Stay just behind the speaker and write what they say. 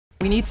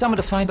We need someone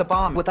to find the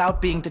bomb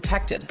without being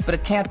detected, but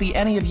it can't be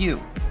any of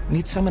you. We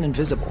need someone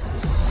invisible.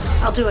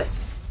 I'll do it.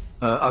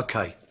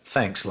 Okay.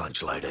 Thanks,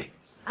 lunch lady.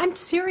 I'm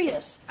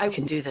serious. I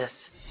can do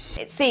this.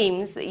 It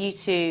seems that you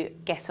two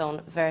get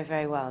on very,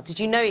 very well. Did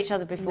you know each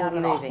other before the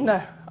movie?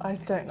 No, I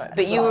don't know.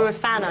 But you were a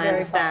fan, I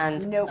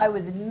understand. No, I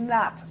was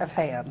not a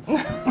fan.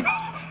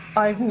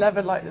 I've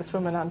never liked this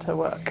woman and her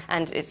work.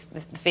 And it's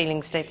the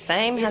feeling stayed the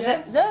same, has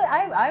it? No,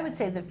 I would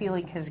say the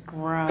feeling has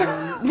grown.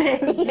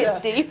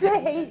 It's deep.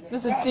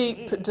 There's a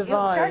deep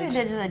divide. It started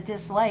as a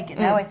dislike, and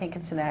now I think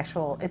it's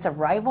it's a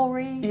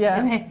rivalry.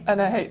 Yeah, and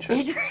a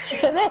hatred.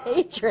 And a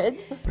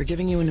hatred. We're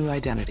giving you a new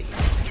identity.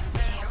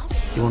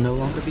 You will no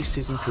longer be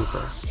Susan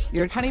Cooper.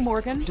 You're Penny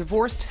Morgan,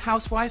 divorced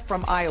housewife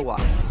from Iowa.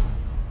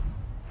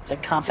 The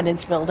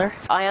confidence builder.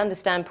 I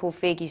understand Paul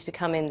Feig used to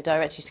come in, the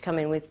director used to come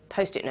in with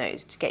post-it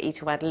notes to get you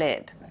to ad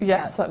lib.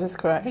 Yes, that is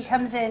correct. He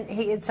comes in,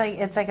 it's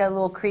like a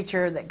little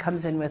creature that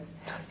comes in with,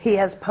 he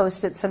has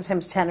post-its,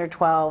 sometimes 10 or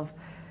 12,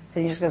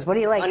 and he just goes, what do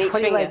you like? What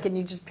do you like? And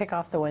you just pick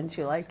off the ones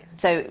you like.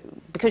 So,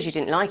 because you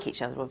didn't like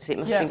each other, obviously, it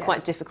must have been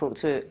quite difficult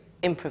to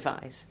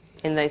improvise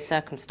in those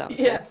circumstances.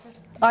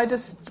 Yes. I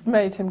just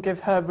made him give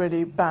her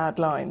really bad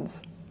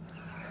lines.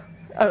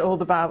 All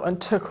the bad, and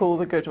took all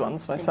the good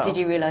ones myself. Did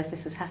you realise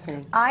this was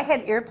happening? I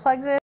had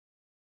earplugs in.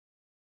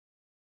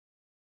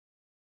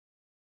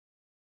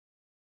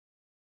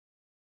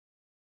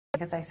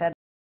 Because I said,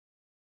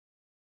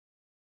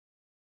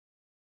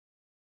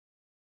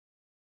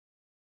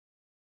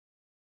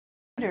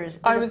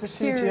 I was a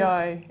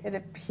CGI. It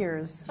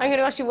appears. I'm going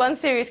to ask you one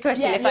serious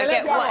question. Yes, if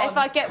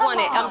I get one,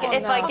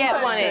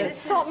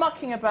 Stop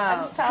mucking about.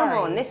 I'm sorry. Come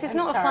on, this is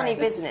not a funny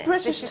business.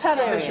 British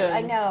television.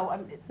 I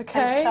know.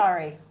 Okay. I'm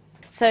sorry.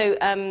 So,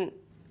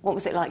 what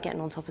was it like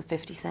getting on top of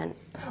 50 Cent?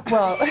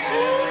 Well,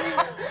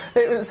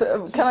 it was,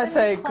 can I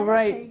say,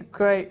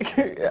 great,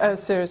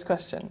 serious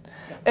question.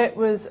 It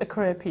was a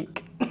career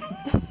peak.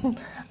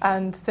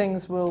 And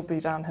things will be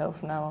downhill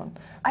from now on.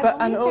 I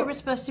believe there was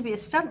supposed to be a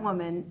stunt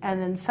woman,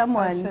 and then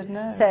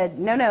someone said,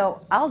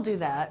 no, I'll do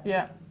that.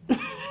 Yeah.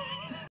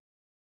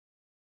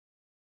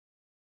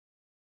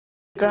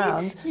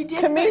 Ground.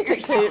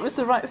 Comedically, it was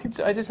the right thing to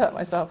do. I did hurt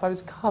myself. I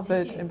was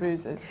covered in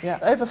bruises. Yeah.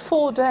 Over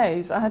 4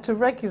 days, I had to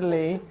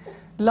regularly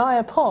lie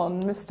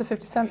upon Mr.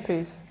 50 Cent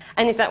Piece.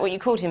 And is that what you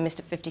called him,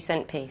 Mr. 50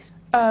 Cent Piece?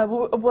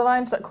 Well, I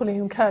ended up calling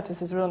him Curtis,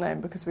 his real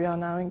name, because we are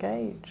now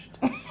engaged.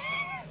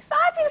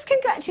 Fabulous,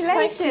 congratulations.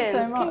 Thank you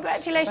so much.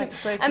 Congratulations.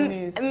 Breaking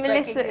news.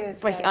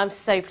 Melissa, I'm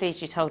so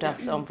pleased you told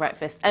us on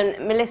Breakfast. And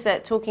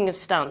Melissa, talking of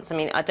stunts, I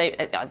mean,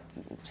 I've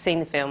seen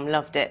the film,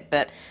 loved it,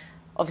 but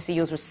obviously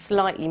yours was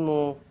slightly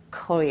more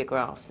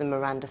choreographed than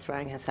Miranda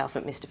throwing herself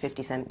at Mr.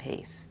 50 Cent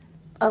Piece.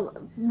 There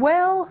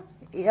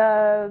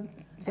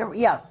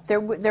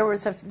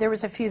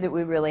was a few that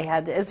we really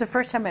had to, it's the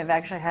first time I've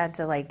actually had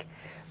to like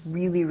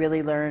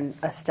really learn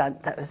a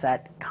stunt that was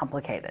that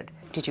complicated.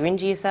 Did you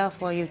injure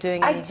yourself while you were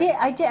doing it? I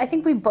did. I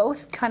think we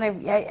both kind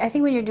of, I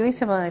think when you're doing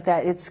something like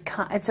that, it's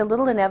a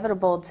little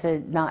inevitable to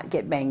not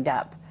get banged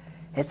up.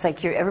 It's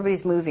like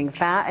everybody's moving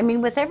fast. I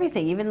mean, with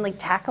everything, even like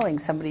tackling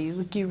somebody,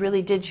 you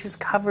really did. She was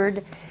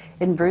covered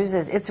in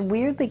bruises. It's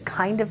weirdly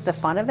kind of the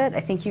fun of it. I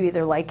think you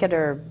either like it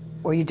or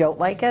you don't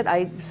like it.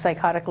 I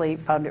psychotically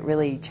found it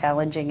really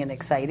challenging and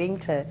exciting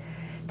to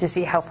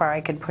see how far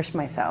I could push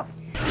myself.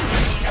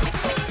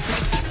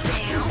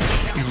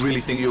 You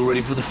really think you're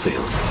ready for the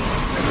field?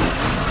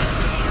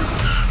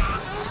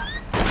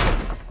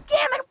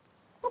 Damn it!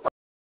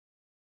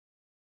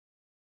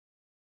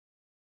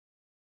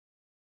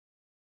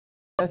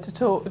 To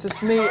talk,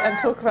 just me, and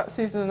talk about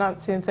Susan and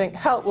Nancy and think,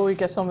 help, will we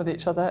get on with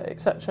each other,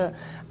 etc.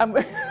 And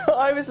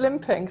I was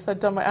limping because I'd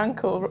done my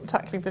ankle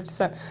tackling 50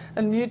 Cent,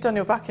 and you'd done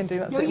your back in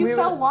doing that. No, you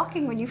fell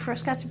walking when you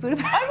first got to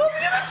Budapest. I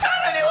wasn't going to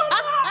tell anyone that!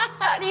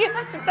 You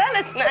have to tell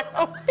us now.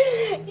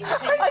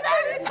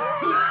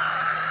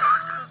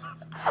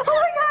 Oh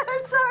my God,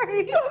 I'm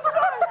sorry. No,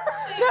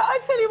 I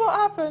tell you what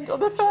happened. On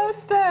the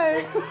first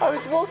day, I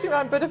was walking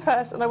around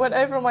Budapest and I went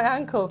over on my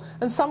ankle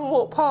and someone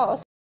walked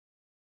past.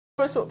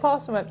 I walked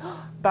past and went,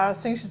 oh,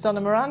 embarrassing, she's done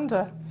a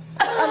Miranda.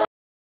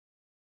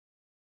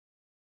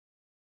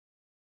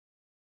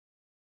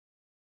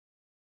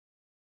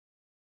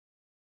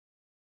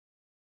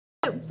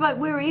 But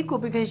we were equal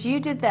because you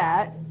did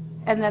that,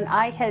 and then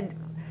I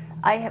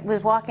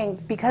was walking,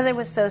 because I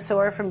was so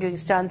sore from doing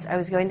stunts, I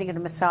was going to get a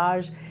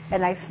massage,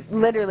 and I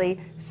literally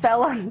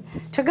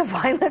took a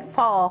violent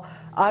fall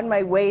on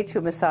my way to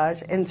a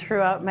massage and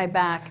threw out my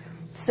back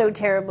so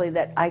terribly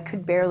that I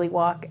could barely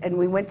walk, and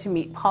we went to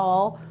meet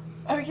Paul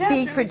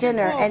Feig for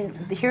dinner, and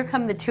here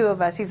come the two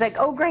of us. He's like,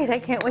 oh great, I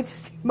can't wait to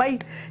see my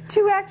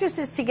two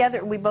actresses together.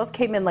 And we both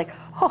came in like,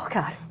 oh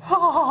God.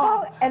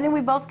 Oh. And then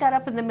we both got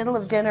up in the middle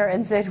of dinner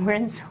and said, we're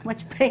in so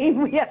much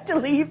pain, we have to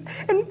leave.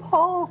 And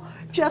Paul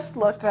just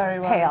looked very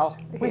pale.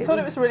 We thought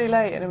it was really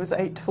late and it was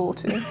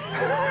 8:40.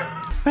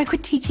 When I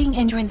quit teaching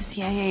and joined the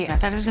CIA, I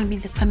thought I was going to be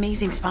this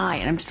amazing spy,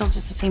 and I'm still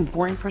just the same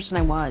boring person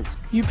I was.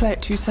 You play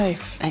it too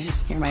safe. I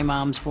just hear my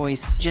mom's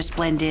voice. Just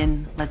blend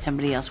in, let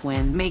somebody else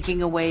win.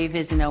 Making a wave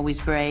isn't always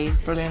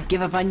brave. Brilliant.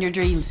 Give up on your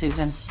dreams,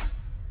 Susan.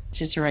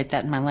 Just to write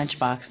that in my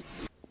lunchbox.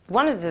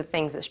 One of the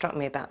things that struck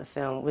me about the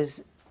film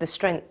was the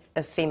strength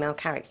of female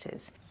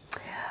characters.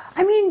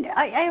 I mean,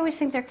 I always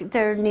think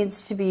there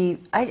needs to be.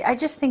 I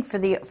just think for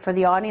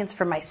the audience,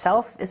 for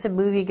myself as a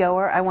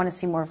moviegoer, I want to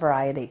see more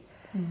variety.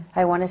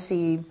 I want to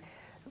see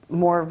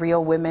more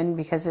real women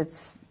because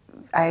it's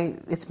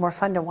more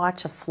fun to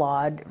watch a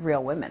flawed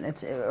real woman.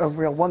 It's a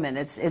real woman.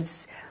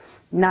 It's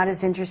not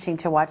as interesting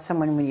to watch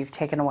someone when you've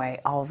taken away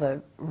all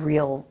the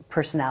real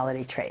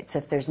personality traits.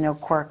 If there's no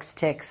quirks,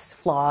 tics,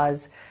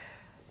 flaws,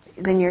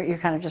 then you're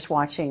kind of just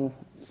watching.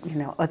 You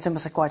know, it's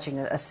almost like watching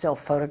a still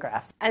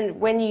photograph.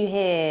 And when you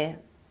hear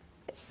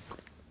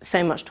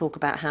so much talk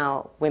about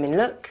how women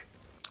look,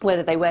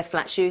 whether they wear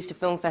flat shoes to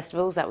film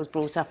festivals, that was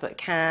brought up at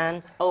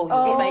Cannes.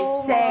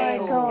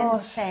 Insane. gosh.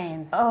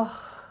 Insane.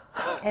 Oh.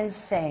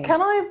 Insane.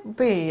 Can I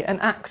be an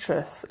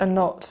actress and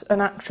not an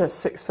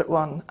actress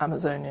 6'1"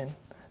 Amazonian?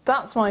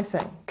 That's my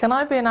thing. Can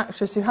I be an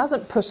actress who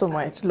hasn't put on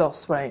weight,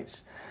 lost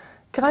weight?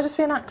 Can I just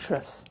be an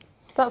actress?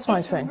 That's my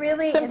thing. It's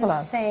really Simple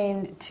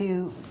insane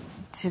to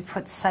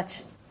put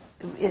such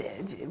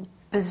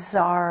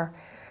bizarre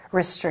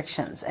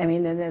restrictions. I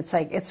mean, and it's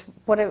like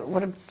what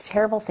a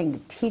terrible thing to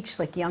teach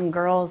like young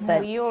girls.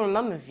 That Well, you're a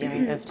mum of two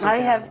I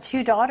girls. have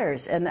 2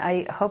 daughters, and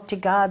I hope to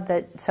God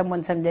that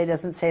someone someday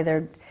doesn't say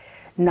they're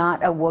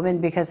not a woman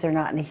because they're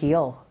not in a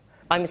heel.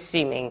 I'm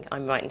assuming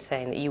I'm right in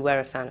saying that you were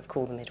a fan of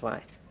Call the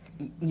Midwife.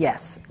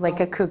 Yes, like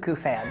a cuckoo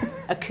fan.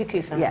 A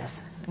cuckoo fan?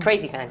 Yes.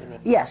 Crazy fan, you mean?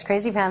 Yes,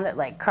 crazy fan that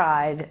like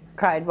cried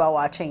while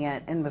watching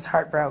it and was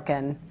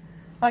heartbroken.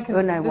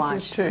 This watched.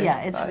 is true. Yeah,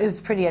 it was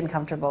pretty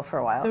uncomfortable for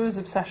a while. There was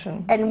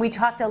obsession. And we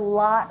talked a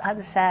lot on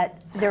set.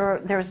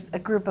 There was a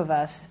group of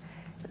us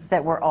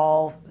that were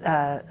all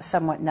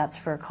somewhat nuts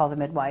for Call the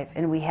Midwife,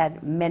 and we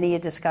had many a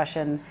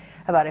discussion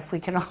about if we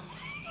could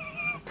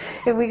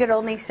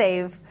only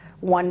save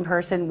one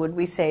person, would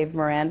we save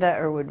Miranda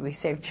or would we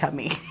save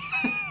Chummy?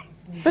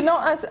 But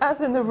not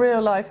as in the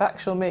real life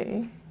actual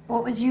me.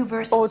 What was you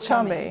versus Or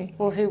Chummy.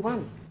 Well, who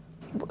won?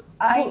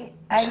 I'm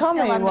Chummy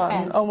still on the won,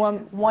 fence. or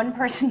One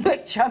person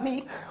picked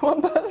Chummy.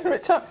 One person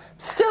with Chummy.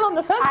 Still on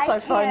the fence, I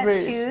find can't rude.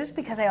 choose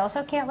because I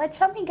also can't let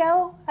Chummy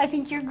go. I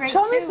think you're great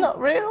Chummy's too. not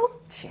real.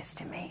 She is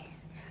to me.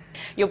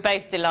 You're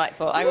both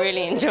delightful. I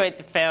really enjoyed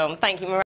the film. Thank you, Miranda.